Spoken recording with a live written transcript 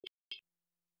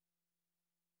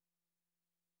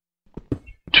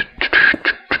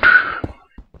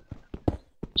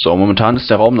So, momentan ist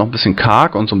der Raum noch ein bisschen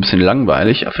karg und so ein bisschen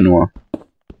langweilig. Einfach nur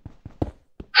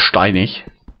steinig.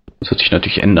 Das wird sich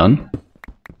natürlich ändern.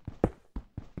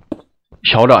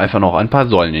 Ich hau da einfach noch ein paar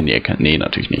Säulen in die Ecke. Nee,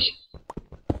 natürlich nicht.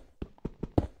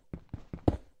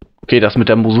 Okay, das mit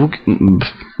der Musuke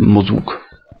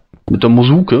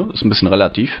ist ein bisschen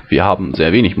relativ. Wir haben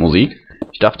sehr wenig Musik.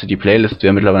 Ich dachte, die Playlist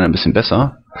wäre mittlerweile ein bisschen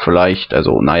besser. Vielleicht,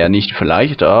 also, naja, nicht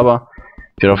vielleicht, aber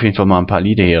ich werde auf jeden Fall mal ein paar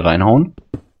Lieder hier reinhauen.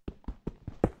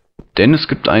 Denn es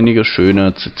gibt einige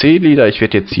schöne CC-Lieder. Ich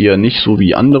werde jetzt hier nicht so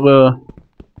wie andere,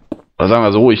 oder sagen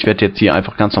wir so, ich werde jetzt hier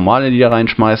einfach ganz normale Lieder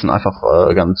reinschmeißen. Einfach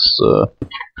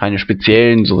keine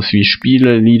speziellen, so wie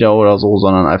Spiele-Lieder oder so,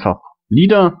 sondern einfach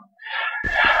Lieder.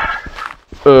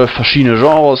 Verschiedene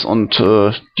Genres und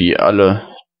die alle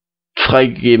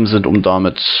freigegeben sind, um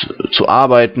damit zu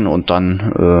arbeiten und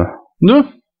dann, ne?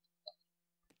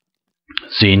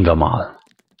 Sehen wir mal.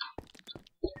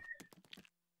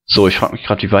 So, ich frage mich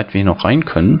gerade, wie weit wir hier noch rein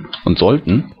können und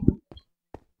sollten.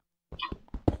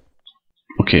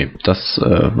 Okay, das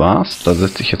war's. Da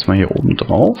setze ich jetzt mal hier oben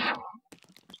drauf.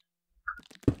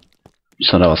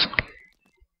 Ist da was?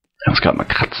 Ich muss gerade mal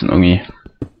kratzen, irgendwie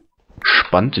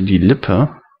spannte die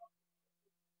Lippe.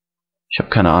 Ich habe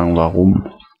keine Ahnung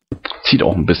warum. Zieht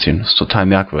auch ein bisschen, ist total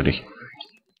merkwürdig.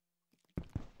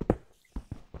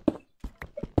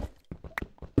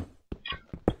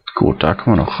 Gut, da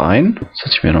können wir noch rein. Jetzt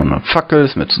setze ich mir noch eine Fackel,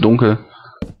 ist mir zu dunkel.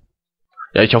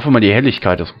 Ja, ich hoffe mal, die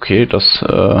Helligkeit ist okay. Das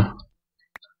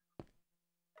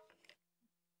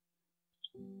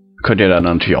könnt ihr dann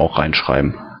natürlich auch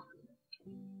reinschreiben.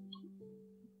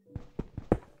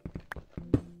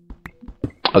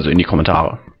 Also in die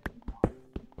Kommentare.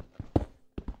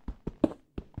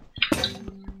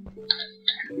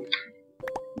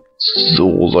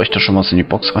 So, soll ich da schon was in die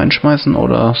Box reinschmeißen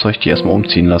oder soll ich die erstmal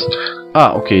umziehen lassen?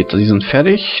 Ah, okay, die sind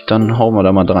fertig. Dann hauen wir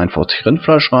da mal 43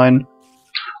 Rindfleisch rein.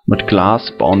 Mit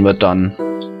Glas bauen wir dann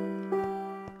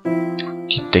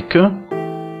die Decke.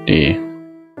 Nee.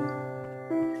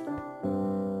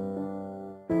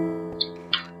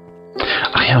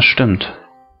 Ach ja, stimmt.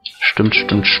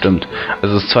 Stimmt.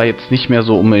 Also es ist zwar jetzt nicht mehr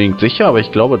so unbedingt sicher, aber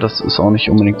ich glaube, das ist auch nicht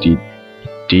unbedingt die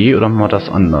Idee, oder machen wir das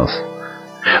anders?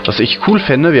 Was ich cool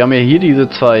fände, wir haben ja hier diese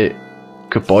zwei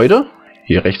Gebäude,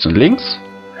 hier rechts und links.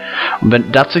 Und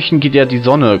wenn dazwischen geht ja die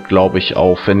Sonne, glaube ich,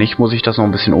 auf. Wenn nicht, muss ich das noch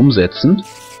ein bisschen umsetzen.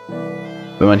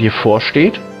 Wenn man hier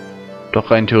vorsteht.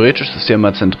 Doch rein theoretisch ist es ja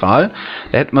immer zentral.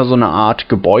 Da hätten wir so eine Art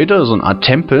Gebäude, so eine Art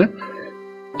Tempel.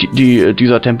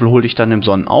 Dieser Tempel hole ich dann im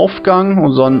Sonnenaufgang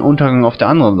und Sonnenuntergang auf der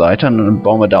anderen Seite. Und dann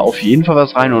bauen wir da auf jeden Fall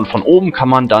was rein. Und von oben kann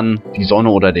man dann die Sonne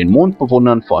oder den Mond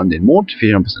bewundern. Vor allem den Mond. Finde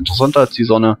ich ein bisschen interessanter als die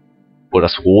Sonne. Wo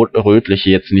das Rötliche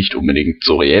jetzt nicht unbedingt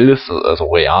so reell ist.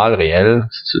 Also reell,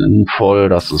 sinnvoll,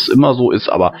 dass es immer so ist.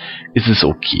 Aber ist es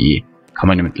okay. Kann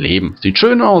man damit leben. Sieht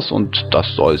schön aus und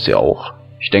das soll es ja auch.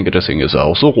 Ich denke, deswegen ist er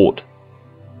auch so rot.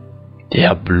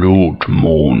 Der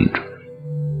Blutmond.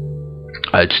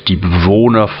 Als die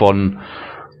Bewohner von...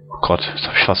 Oh Gott, jetzt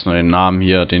habe ich fast nur den Namen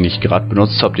hier, den ich gerade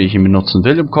benutzt habe, den ich ihn benutzen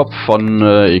will, im Kopf von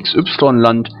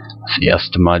XY-Land. Das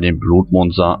erste Mal den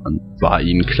Blutmond sahen, war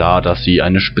ihnen klar, dass sie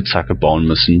eine Spitzhacke bauen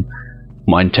müssen,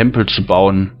 um einen Tempel zu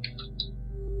bauen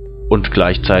und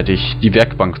gleichzeitig die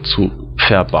Werkbank zu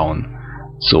verbauen.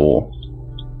 So.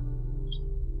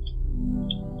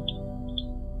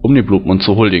 Um den Blutmond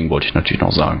zu huldigen, wollte ich natürlich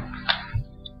noch sagen.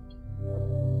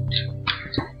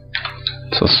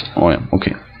 Ist das? Oh ja,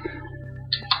 okay.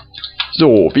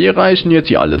 So, wir reichen jetzt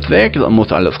hier alles weg, dann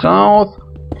muss alles raus.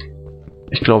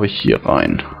 Ich glaube hier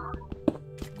rein.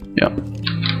 Ja.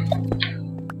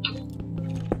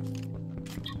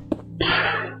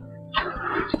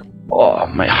 Oh,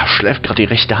 ja, schläft gerade die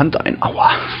rechte Hand ein.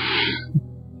 Aua.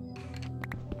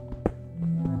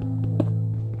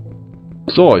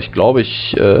 So, ich glaube,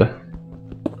 ich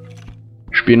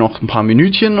spiele noch ein paar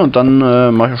Minütchen und dann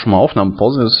mache ich schon mal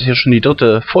Aufnahmepause. Das ist hier schon die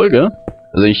 3. Folge.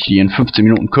 Also ich die in 15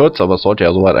 Minuten kürzer, aber es sollte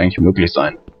ja soweit eigentlich möglich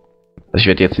sein. Also ich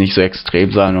werde jetzt nicht so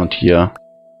extrem sein und hier...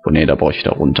 Oh ne, da brauche ich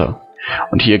da runter.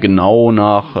 Und hier genau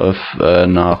nach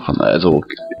also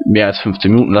mehr als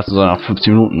 15 Minuten lassen, sondern nach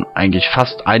 15 Minuten eigentlich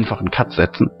fast einfach einen Cut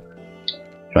setzen.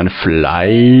 Ich meine,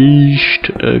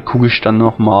 vielleicht gucke ich dann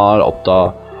nochmal, ob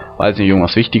da, weiß nicht,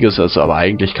 irgendwas Wichtiges ist, aber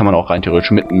eigentlich kann man auch rein theoretisch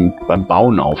mitten beim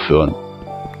Bauen aufhören.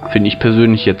 Finde ich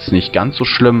persönlich jetzt nicht ganz so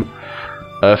schlimm.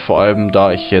 Vor allem,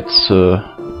 da ich jetzt ein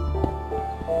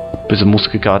bisschen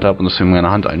Muskelkater habe und deswegen meine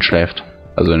Hand einschläft.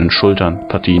 Also in den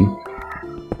Schulternpartien.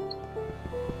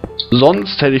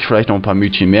 Sonst hätte ich vielleicht noch ein paar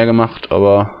Minütchen mehr gemacht,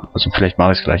 aber also vielleicht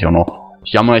mache ich es gleich auch noch.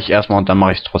 Jammer ich erstmal und dann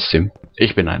mache ich es trotzdem.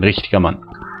 Ich bin ein richtiger Mann.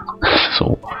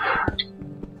 So.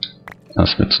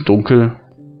 Das wird zu dunkel.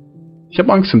 Ich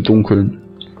habe Angst im Dunkeln.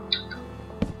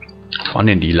 Was war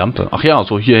denn die Lampe? Ach ja,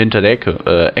 so hier hinter der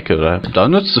Ecke. Da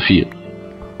nützt sie viel.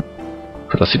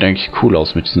 Das sieht eigentlich cool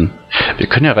aus mit diesen... Wir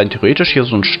können ja rein theoretisch hier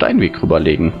so einen Steinweg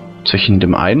rüberlegen. Zwischen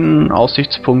dem einen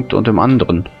Aussichtspunkt und dem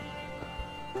anderen.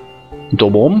 Und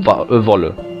oben war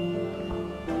Wolle.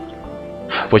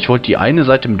 Wo ich wollte die eine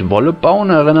Seite mit Wolle bauen,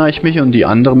 erinnere ich mich, und die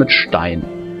andere mit Stein.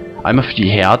 Einmal für die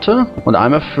Härte und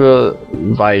einmal für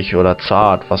weich oder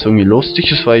zart, was irgendwie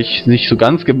lustig ist, weil ich nicht so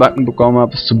ganz gebacken bekommen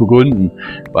habe, es zu begründen.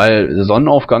 Weil der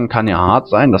Sonnenaufgang kann ja hart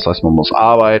sein, das heißt, man muss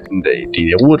arbeiten,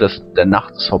 die Ruhe der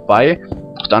Nacht ist vorbei.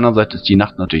 Auf der anderen Seite ist die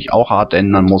Nacht natürlich auch hart,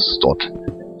 denn man muss dort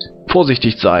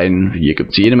vorsichtig sein. Hier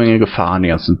gibt es jede Menge Gefahren, die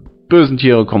ganzen bösen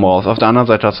Tiere kommen raus. Auf der anderen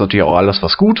Seite hat es natürlich auch alles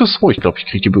was Gutes. Oh, ich glaube, ich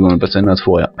kriege die Begründung besser hin als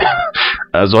vorher.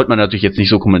 Sollte man natürlich jetzt nicht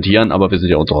so kommentieren, aber wir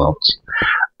sind ja unter uns.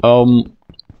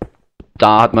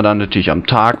 Da hat man dann natürlich am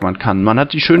Tag, man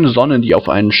hat die schöne Sonne, die auf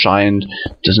einen scheint.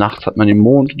 Des Nachts hat man den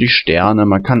Mond und die Sterne.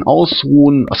 Man kann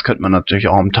ausruhen. Das könnte man natürlich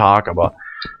auch am Tag, aber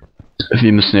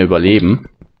wir müssen ja überleben.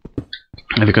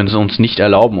 Wir können es uns nicht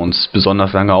erlauben, uns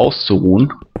besonders lange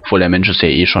auszuruhen. Obwohl der Mensch ist ja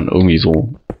eh schon irgendwie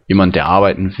so jemand, der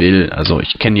arbeiten will. Also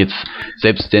ich kenne jetzt,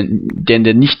 selbst der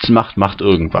nichts macht, macht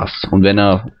irgendwas. Und wenn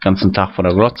er den ganzen Tag vor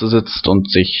der Glotze sitzt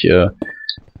und sich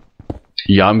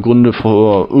ja im Grunde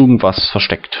vor irgendwas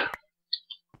versteckt.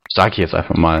 Sag ich jetzt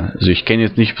einfach mal. Also ich kenne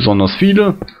jetzt nicht besonders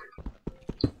viele.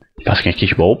 Ich weiß gar nicht,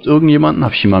 überhaupt irgendjemanden?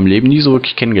 Habe ich in meinem Leben nie so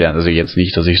wirklich kennengelernt. Also jetzt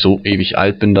nicht, dass ich so ewig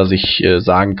alt bin, dass ich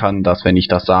sagen kann, dass wenn ich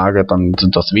das sage, dann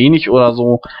sind das wenig oder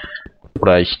so.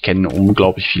 Oder ich kenne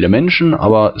unglaublich viele Menschen,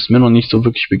 aber ist mir noch nicht so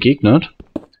wirklich begegnet.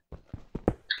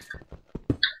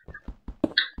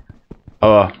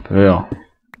 Aber, ja.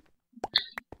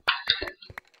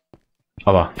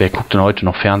 Aber wer guckt denn heute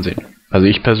noch Fernsehen? Also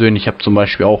ich persönlich habe zum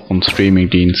Beispiel auch einen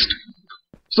Streamingdienst.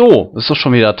 So, ist doch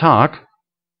schon wieder Tag.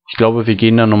 Ich glaube, wir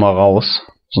gehen da nochmal raus.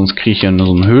 Sonst kriege ich hier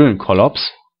so einen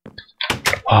Höhlenkollaps.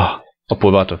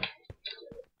 Obwohl, warte.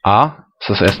 Ist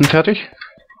das Essen fertig?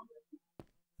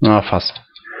 Na, fast.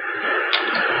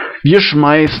 Wir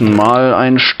schmeißen mal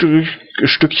ein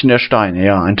Stückchen der Steine.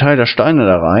 Ja, ein Teil der Steine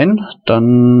da rein.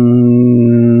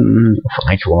 Dann...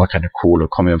 Eigentlich brauchen wir keine Kohle.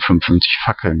 Komm, wir haben 55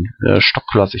 Fackeln. Stock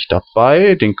lasse ich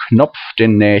dabei. Den Knopf,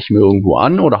 den nähe ich mir irgendwo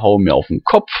an oder haue mir auf den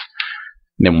Kopf.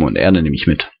 Ne, Moment, Erde nehme ich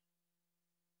mit.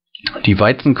 Die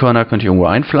Weizenkörner könnt ihr irgendwo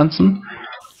einpflanzen.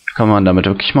 Kann man damit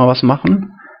wirklich mal was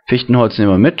machen. Fichtenholz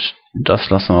nehmen wir mit. Das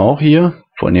lassen wir auch hier.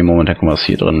 Vor dem Moment können wir es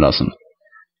hier drin lassen.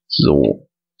 So.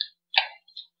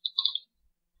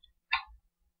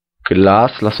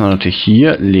 Glas lassen wir natürlich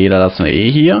hier. Leder lassen wir eh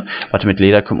hier. Warte, mit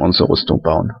Leder können wir unsere Rüstung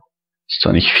bauen. Ist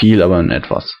zwar nicht viel, aber in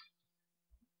etwas.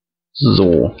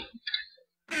 So.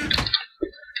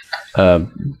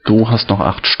 Du hast noch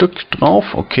 8 Stück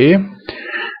drauf. Okay.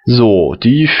 So,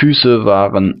 die Füße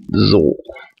waren so.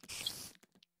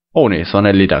 Oh ne, es war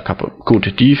eine Lederkappe.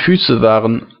 Gut, die Füße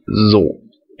waren so.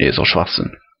 Ne, ist auch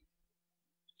Schwachsinn.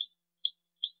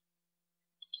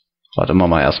 Warte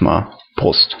mal erstmal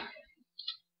Brust.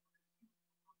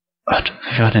 Warte,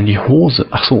 wie war denn die Hose?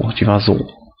 Ach so, die war so.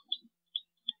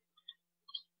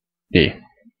 Nee.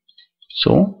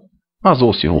 So?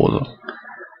 So ist die Hose.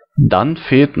 Dann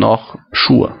fehlt noch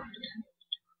Schuhe.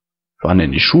 Wo waren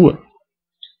denn die Schuhe?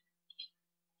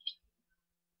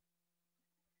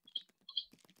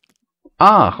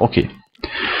 Okay.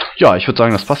 Ja, ich würde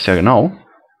sagen, das passt ja genau.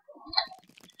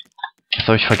 Jetzt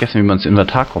habe ich vergessen, wie man ins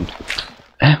Inventar kommt.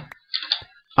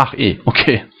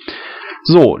 Okay.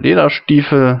 So,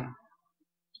 Lederstiefel,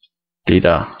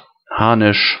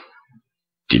 Lederharnisch,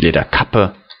 die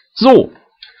Lederkappe. So,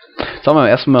 jetzt haben wir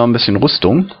erstmal ein bisschen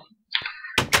Rüstung.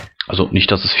 Also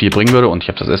nicht, dass es viel bringen würde und ich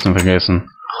habe das Essen vergessen.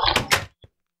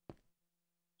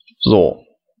 So,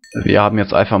 wir haben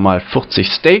jetzt einfach mal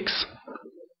 40 Steaks.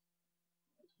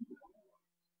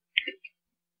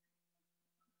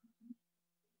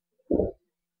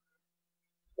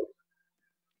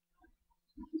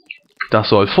 Das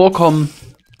soll vorkommen.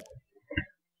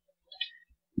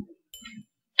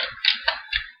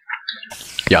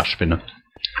 Ja, Spinne.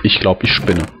 Ich glaube, ich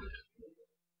spinne.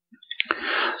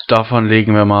 Davon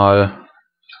legen wir mal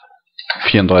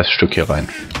 34 Stück hier rein.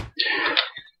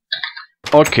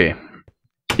 Okay.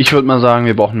 Ich würde mal sagen,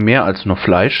 wir brauchen mehr als nur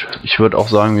Fleisch. Ich würde auch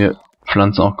sagen, wir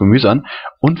pflanzen auch Gemüse an.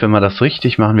 Und wenn wir das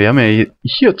richtig machen, wir haben ja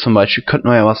hier zum Beispiel, könnten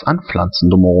wir ja was anpflanzen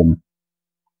drumherum.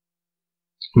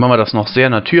 Machen wir das noch sehr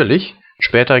natürlich.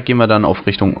 Später gehen wir dann auf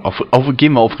Richtung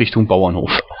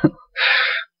Bauernhof.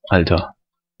 Alter.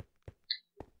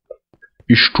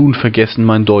 Ich tun vergessen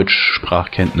mein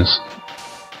Deutsch-Sprachkenntnis.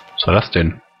 Was war das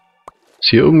denn? Ist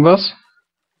hier irgendwas?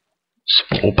 Es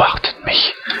beobachtet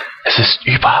mich. Es ist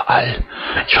überall.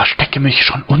 Ich verstecke mich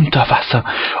schon unter Wasser,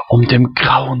 um dem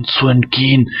Grauen zu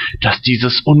entgehen, dass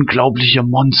dieses unglaubliche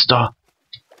Monster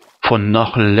von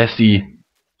Lassie.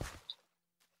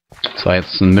 Das war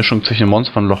jetzt eine Mischung zwischen dem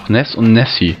Monster von Loch Ness und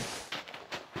Nessie.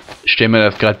 Ich stelle mir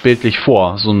das gerade bildlich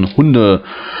vor. So ein Hunde...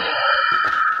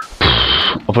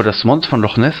 Aber das Monster von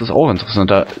Loch Ness ist auch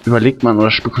interessant. Da überlegt man oder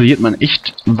spekuliert man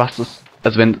echt, was es...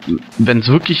 Also wenn es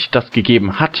wirklich das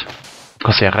gegeben hat,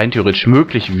 was ja rein theoretisch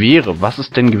möglich wäre, was es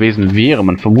denn gewesen wäre.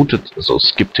 Man vermutet, also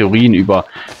es gibt Theorien über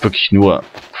wirklich nur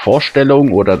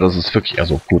Vorstellungen oder dass es wirklich...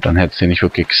 Also gut, dann hätte es ja nicht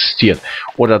wirklich existiert.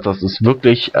 Oder dass es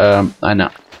wirklich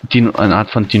eine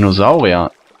Art von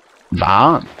Dinosaurier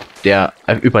war, der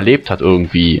überlebt hat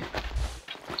irgendwie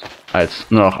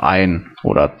als nur noch ein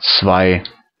oder zwei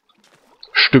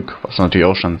Stück, was natürlich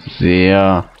auch schon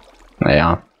sehr,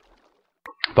 naja,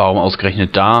 warum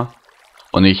ausgerechnet da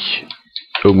und nicht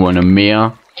irgendwo in einem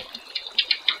Meer?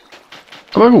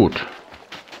 Aber gut,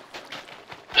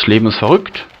 das Leben ist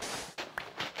verrückt,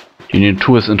 die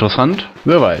Natur ist interessant,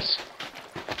 wer weiß.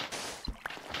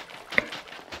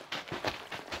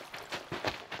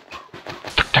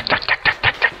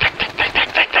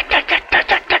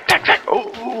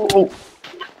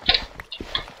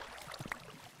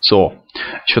 So,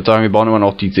 ich würde sagen, wir bauen immer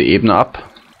noch diese Ebene ab.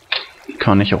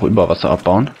 Kann ich auch über Wasser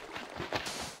abbauen.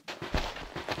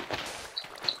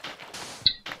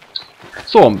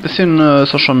 So, ein bisschen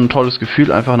ist das schon ein tolles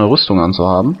Gefühl, einfach eine Rüstung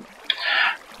anzuhaben.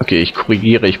 Okay, ich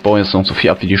korrigiere, ich baue jetzt noch so viel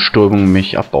ab, wie die Strömung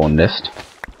mich abbauen lässt.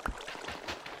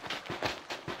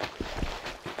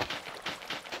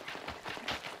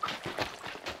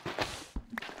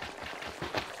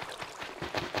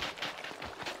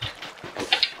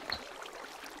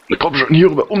 Komm schon hier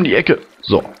rüber, um die Ecke.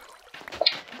 So.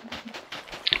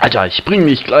 Alter, ich bringe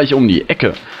mich gleich um die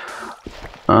Ecke.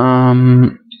 Ja.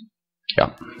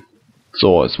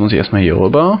 So, jetzt muss ich erstmal hier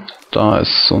rüber. Da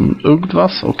ist so ein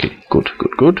irgendwas. Okay, gut,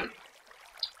 gut, gut.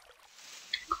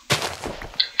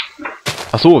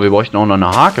 Achso, wir bräuchten auch noch eine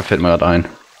Hake, fällt mir gerade ein.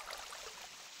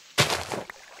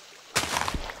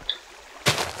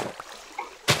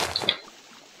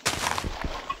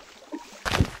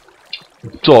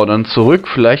 So, dann zurück.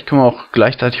 Vielleicht können wir auch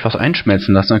gleichzeitig was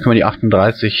einschmelzen lassen. Dann können wir die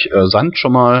 38 Sand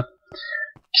schon mal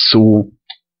zu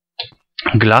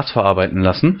Glas verarbeiten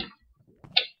lassen.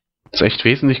 Ist echt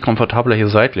wesentlich komfortabler, hier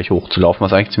seitlich hochzulaufen,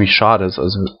 was eigentlich ziemlich schade ist.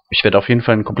 Also ich werde auf jeden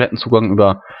Fall einen kompletten Zugang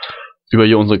über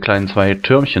hier unsere kleinen zwei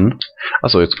Türmchen.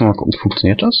 Achso, jetzt können wir mal gucken,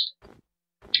 funktioniert das?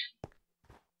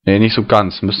 Ne, nicht so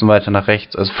ganz. Müssen weiter nach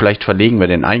rechts. Also vielleicht verlegen wir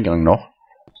den Eingang noch.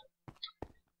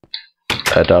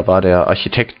 Da war der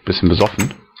Architekt ein bisschen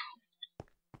besoffen.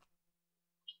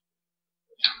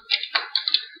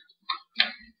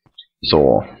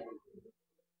 So.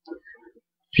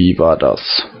 Wie war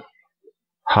das?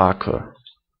 Hake.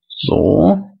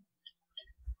 So.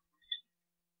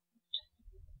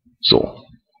 So.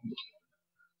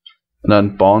 Und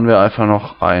dann bauen wir einfach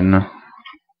noch eine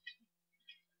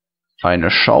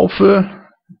Schaufel.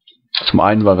 Zum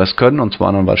einen, weil wir es können, und zum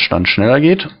anderen, weil es dann schneller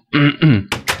geht.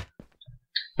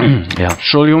 Ja,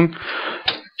 Entschuldigung.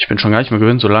 Ich bin schon gar nicht mehr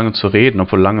gewöhnt, so lange zu reden,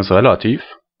 obwohl lang ist relativ.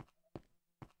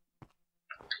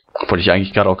 Obwohl ich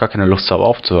eigentlich gerade auch gar keine Lust habe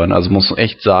aufzuhören. Also muss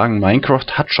echt sagen, Minecraft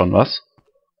hat schon was.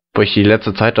 Wo ich die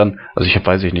letzte Zeit dann, also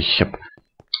weiß ich nicht,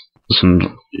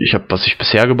 was ich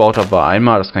bisher gebaut habe, war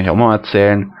einmal, das kann ich auch mal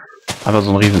erzählen, aber so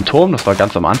ein riesen Turm, das war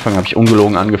ganz am Anfang, habe ich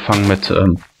ungelogen angefangen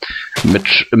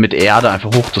mit Erde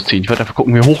einfach hochzuziehen. Ich wollte einfach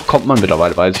gucken, wie hoch kommt man,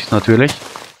 mittlerweile weiß ich es natürlich.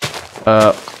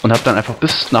 Und habe dann einfach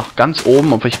bis nach ganz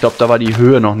oben, aber ich glaube, da war die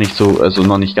Höhe noch nicht so, also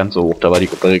noch nicht ganz so hoch, da war die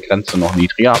Grenze noch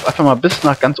niedriger. Habe einfach mal bis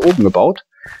nach ganz oben gebaut,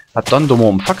 habe dann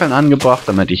drumherum Fackeln angebracht,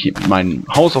 damit ich mein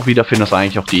Haus auch wiederfinde. Das war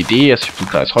eigentlich auch die Idee. Ich habe so ein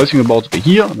kleines Häuschen gebaut, so wie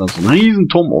hier, und dann so ein riesen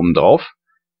Turm oben drauf.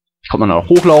 Konnte man dann auch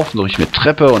hochlaufen, durch mit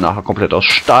Treppe und nachher komplett aus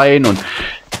Stein, und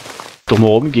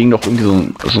drumherum ging doch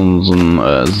irgendwie so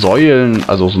ein Säulen,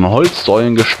 also so ein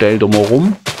Holzsäulengestell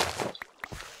drumherum.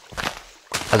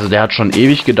 Also der hat schon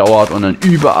ewig gedauert, und dann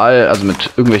überall, also mit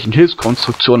irgendwelchen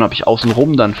Hilfskonstruktionen, habe ich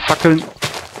außenrum dann Fackeln.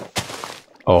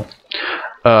 Oh.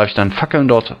 Habe ich dann Fackeln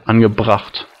dort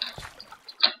angebracht.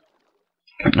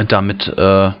 Damit, ich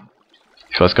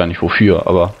weiß gar nicht wofür,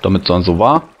 aber damit es dann so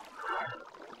war,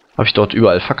 habe ich dort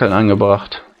überall Fackeln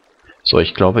angebracht. So,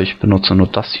 ich glaube, ich benutze nur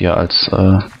das hier als,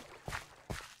 was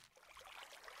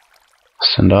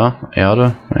ist denn da?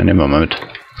 Erde? Ja, nehmen wir mal mit.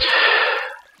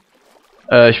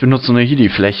 Ich benutze nur hier die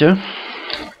Fläche.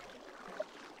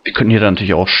 Wir können hier dann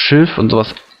natürlich auch Schilf und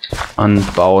sowas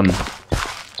anbauen.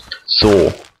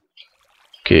 So.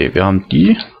 Okay, wir haben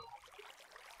die.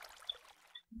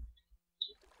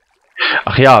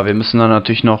 Ach ja, wir müssen dann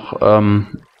natürlich noch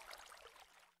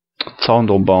Zaun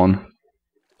drum bauen.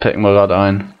 Packen wir gerade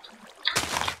ein.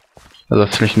 Also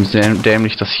das ist vielleicht ein bisschen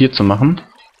dämlich, das hier zu machen.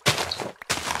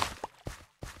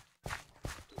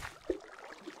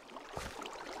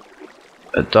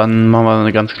 Dann machen wir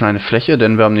eine ganz kleine Fläche,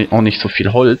 denn wir haben auch nicht so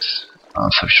viel Holz.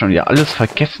 Das habe ich schon wieder alles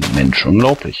vergessen, Mensch,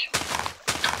 unglaublich.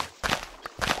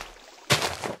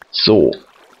 So,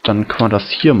 dann können wir das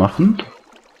hier machen.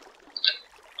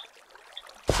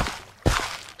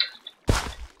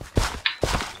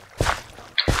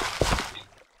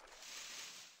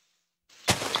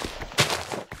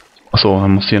 Achso,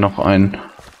 dann muss hier noch ein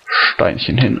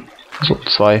Steinchen hin. So,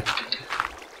 2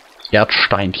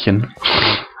 Erdsteinchen.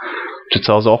 Steht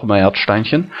zu Hause auch immer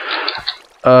Erdsteinchen.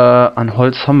 An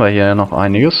Holz haben wir hier noch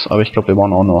einiges, aber ich glaube, wir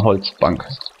brauchen auch eine Holzbank.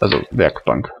 Also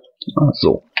Werkbank.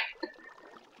 So.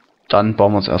 Dann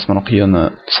bauen wir uns erstmal noch hier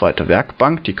eine zweite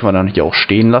Werkbank. Die können wir dann hier auch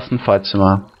stehen lassen, falls wir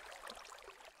mal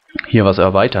hier was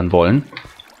erweitern wollen.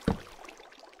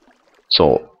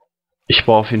 So. Ich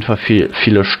brauche auf jeden Fall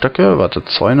viele Stöcke. Warte,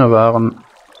 Zäune waren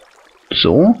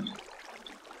so.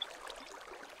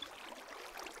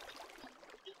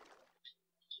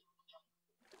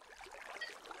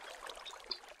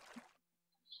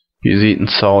 Wie sieht ein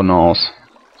Zaun aus?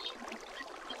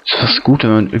 Das ist gut,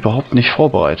 wenn man überhaupt nicht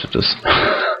vorbereitet ist.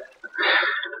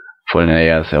 Voll,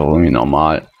 naja, ist ja irgendwie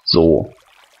normal. So.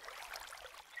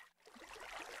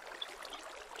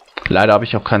 Leider habe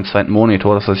ich auch keinen zweiten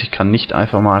Monitor, das heißt, ich kann nicht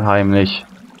einfach mal heimlich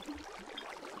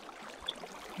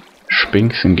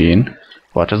spinksen gehen.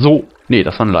 Warte, so. Nee,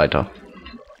 das war ein Leiter.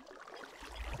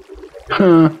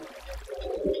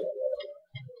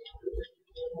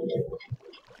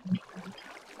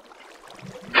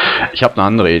 Ich habe eine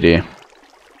andere Idee.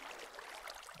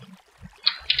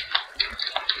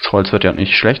 Das Holz wird ja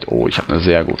nicht schlecht. Oh, ich habe eine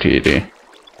sehr gute Idee.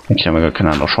 Ich habe gar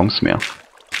keine andere Chance mehr.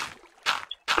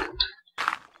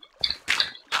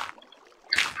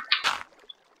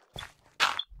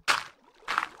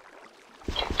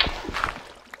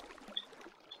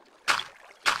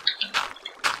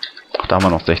 Da haben wir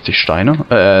noch 60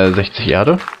 Steine, 60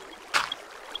 Erde.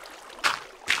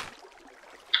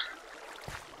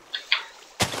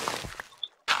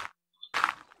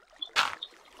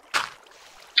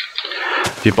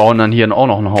 Wir bauen dann hier auch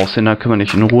noch ein Haus hin, da können wir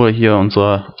nicht in Ruhe hier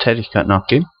unserer Tätigkeit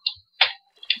nachgehen.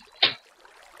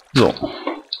 So.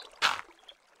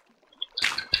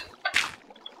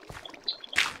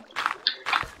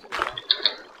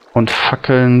 Und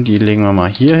Fackeln, die legen wir mal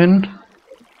hier hin.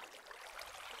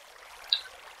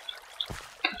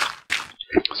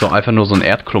 So, einfach nur so ein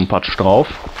Erdklumpatsch drauf.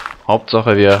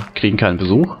 Hauptsache, wir kriegen keinen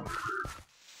Besuch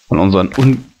von unseren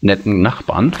unnetten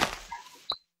Nachbarn.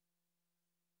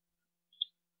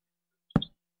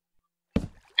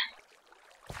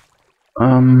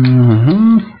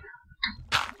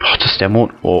 Ach, das ist der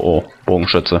Mond. Oh,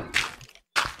 Bogenschütze.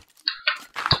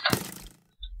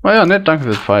 Naja, nett, danke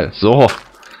fürs Pfeil. So.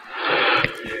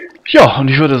 Ja, und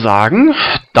ich würde sagen,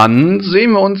 dann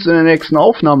sehen wir uns in der nächsten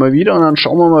Aufnahme wieder und dann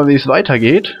schauen wir mal, wie es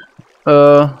weitergeht.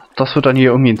 Das wird dann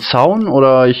hier irgendwie ein Zaun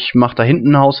oder ich mache da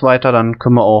hinten ein Haus weiter, dann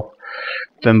können wir auch,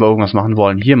 wenn wir irgendwas machen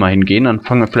wollen, hier mal hingehen. Dann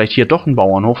fangen wir vielleicht hier doch einen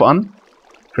Bauernhof an.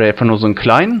 Vielleicht einfach nur so einen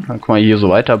kleinen, dann können wir hier so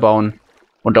weiterbauen.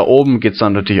 Und da oben geht es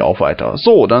dann natürlich auch weiter.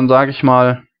 So, dann sage ich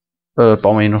mal,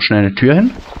 bauen wir hier noch schnell eine Tür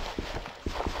hin.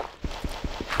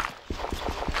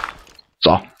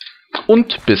 So,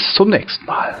 und bis zum nächsten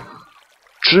Mal.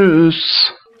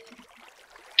 Tschüss.